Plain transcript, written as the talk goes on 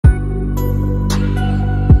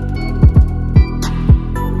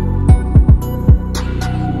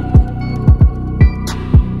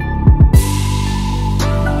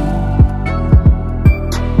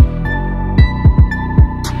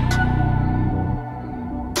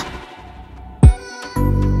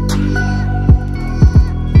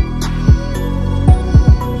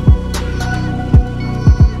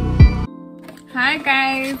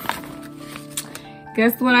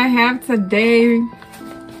guess what I have today?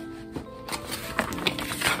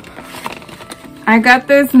 I got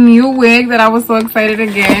this new wig that I was so excited to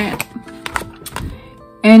get.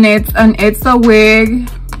 And it's a wig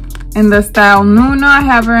in the style Nuna. I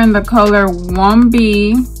have her in the color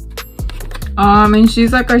 1B. And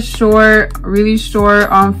she's like a short, really short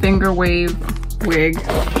finger wave wig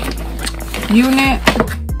unit.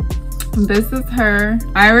 This is her.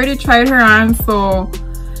 I already tried her on, so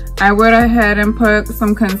I went ahead and put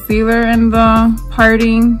some concealer in the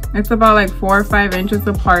parting. It's about like 4 or 5 inches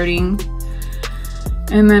of parting.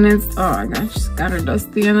 And then it's, oh my gosh, got her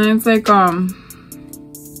dusty. And then it's like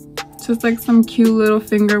just like some cute little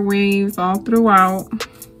finger waves all throughout.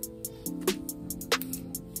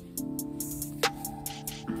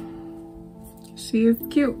 She is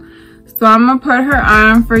cute. So I'm gonna put her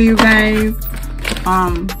on for you guys.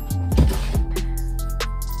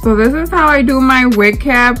 So this is how I do my wig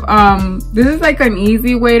cap. This is like an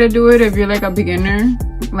easy way to do it if you're like a beginner,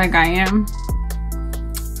 like I am.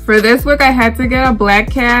 For this wig, I had to get a black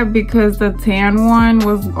cap because the tan one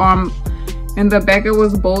was in the back. It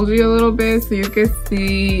was bulgy a little bit, so you could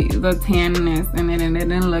see the tanness in it, and it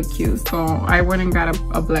didn't look cute. So I went and got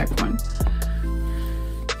a black one.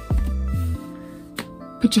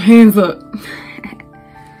 Put your hands up.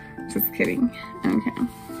 Just kidding. Okay.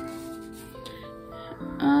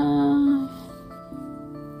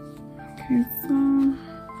 Okay, so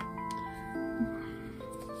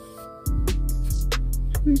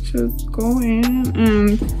we just go in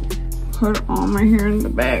and put all my hair in the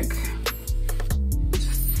back.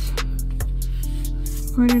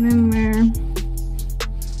 Just put it in there.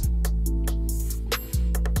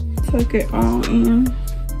 Tuck it all in.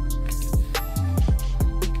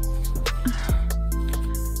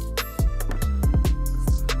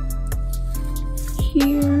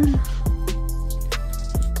 Here.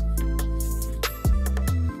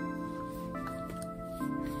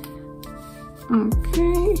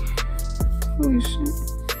 Okay. Holy shit.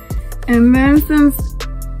 And then since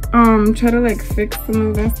try to like fix some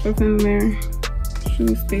of that stuff in there.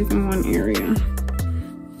 Usually stays in one area.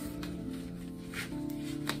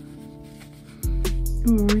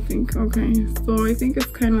 Oh, I think, okay. So I think it's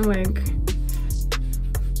kind of like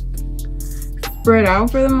spread out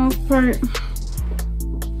for the most part.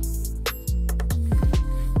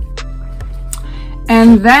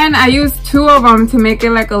 And then I used 2 of them to make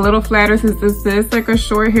it like a little flatter, since this is like a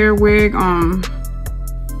short hair wig.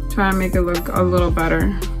 Try to make it look a little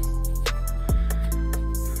better.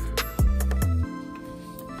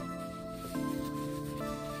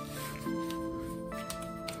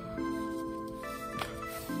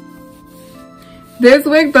 This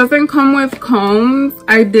wig doesn't come with combs.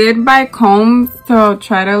 I did buy combs to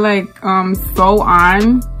try to like sew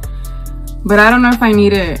on, but I don't know if I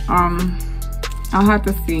need it. I'll have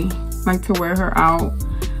to see, like, to wear her out.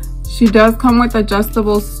 She does come with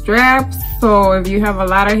adjustable straps, so if you have a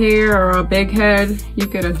lot of hair or a big head, you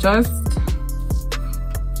could adjust.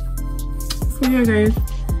 So yeah, guys.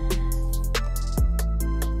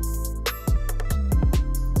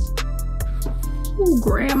 Ooh,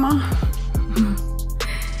 grandma.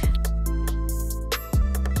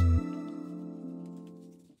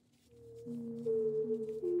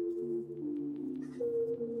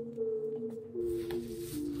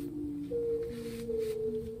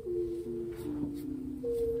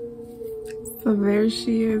 So there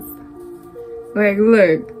she is. Like,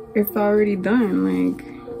 look, it's already done. Like,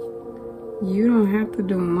 you don't have to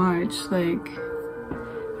do much. Like,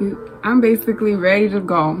 I'm basically ready to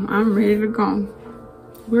go. I'm ready to go.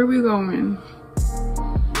 Where are we going?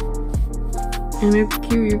 And it's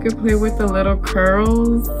cute. You can play with the little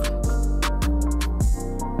curls.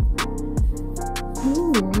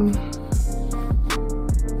 Ooh.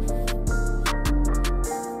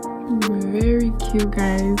 Very cute,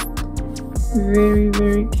 guys. Very,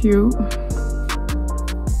 very cute.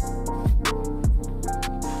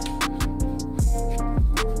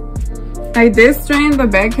 I did straighten the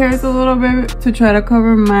back hairs a little bit to try to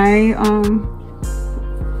cover my you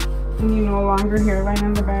know, longer hairline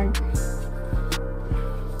in the back.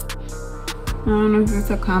 I don't know if it's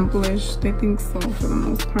accomplished. I think so for the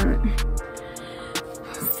most part.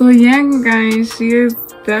 So yeah, guys, she is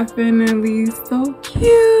definitely so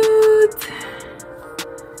cute.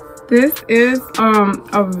 This is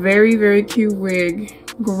a very, very cute wig.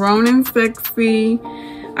 Grown and sexy.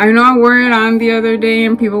 I know I wore it on the other day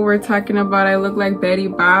and people were talking about I look like Betty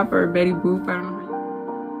Bop or Betty Boop. I don't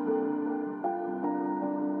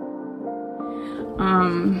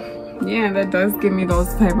know. Yeah, that does give me those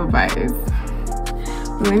type of vibes.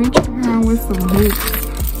 Let me try her on with some hoops.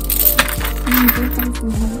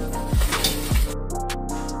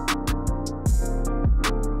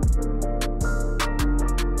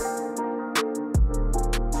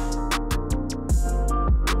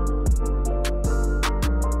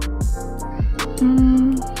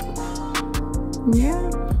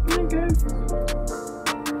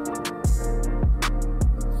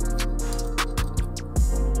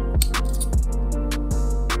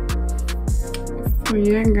 So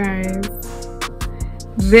yeah, guys,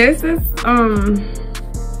 this is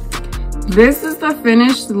the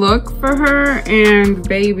finished look for her. And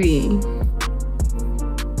baby,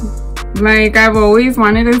 like, I've always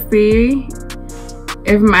wanted to see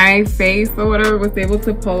if my face or whatever was able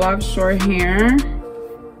to pull off short hair,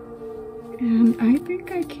 and I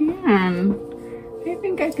think I can. I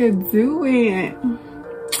think I could do it.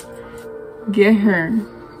 Get her.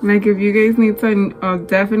 Like, if you guys need to,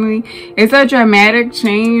 definitely, it's a dramatic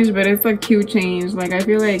change, but it's a cute change. Like, I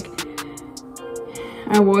feel like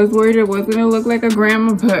I was worried it was gonna look like a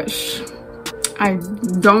grandma push. I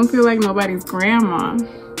don't feel like nobody's grandma.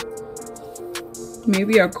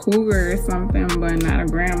 Maybe a cougar or something, but not a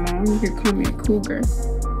grandma. You could call me a cougar.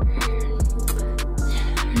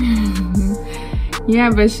 Yeah,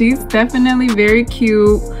 but she's definitely very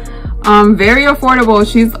cute. Very affordable.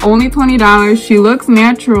 She's only $20. She looks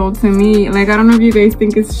natural to me. Like, I don't know if you guys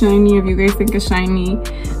think it's shiny. If you guys think it's shiny,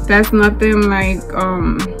 that's nothing like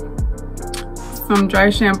some dry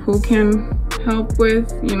shampoo can help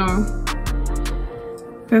with, you know.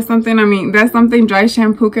 That's something, I mean, that's something dry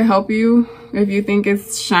shampoo can help you if you think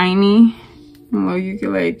it's shiny. Well, you could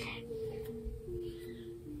like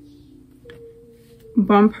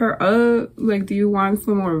bump her up. Like, do you want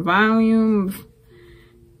some more volume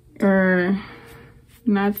or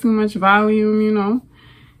not too much volume, you know?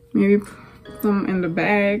 Maybe put some in the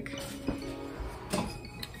bag.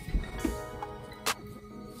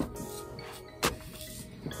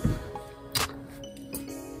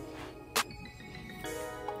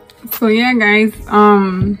 So yeah, guys,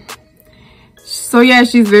 so yeah,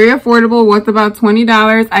 she's very affordable, worth about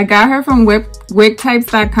 $20. I got her from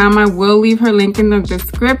wigtypes.com. I will leave her link in the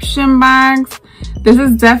description box. This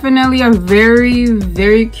is definitely a very,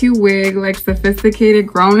 very cute wig, like sophisticated,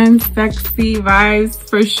 grown and sexy vibes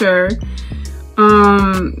for sure.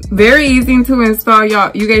 Very easy to install,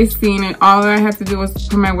 y'all. You guys seen it. All I have to do is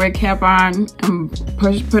put my wig cap on and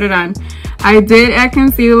put it on. I did add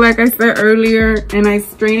concealer, like I said earlier, and I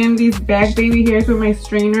straightened these back baby hairs with my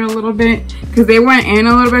strainer a little bit because they went in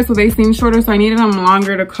a little bit, so they seem shorter, so I needed them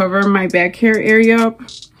longer to cover my back hair area up.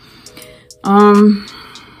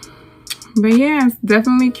 But yeah, it's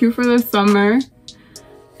definitely cute for the summer.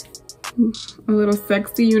 A little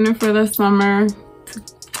sexy unit for the summer.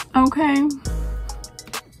 Okay.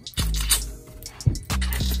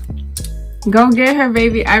 Go get her,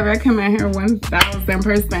 baby. I recommend her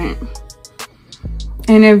 1000%.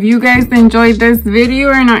 And if you guys enjoyed this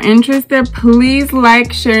video and are interested, please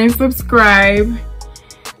like, share, and subscribe.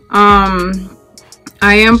 I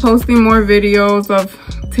am posting more videos of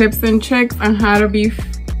tips and tricks on how to be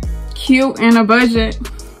cute in a budget.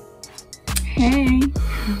 Hey.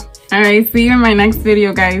 All right, see you in my next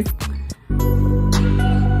video, guys.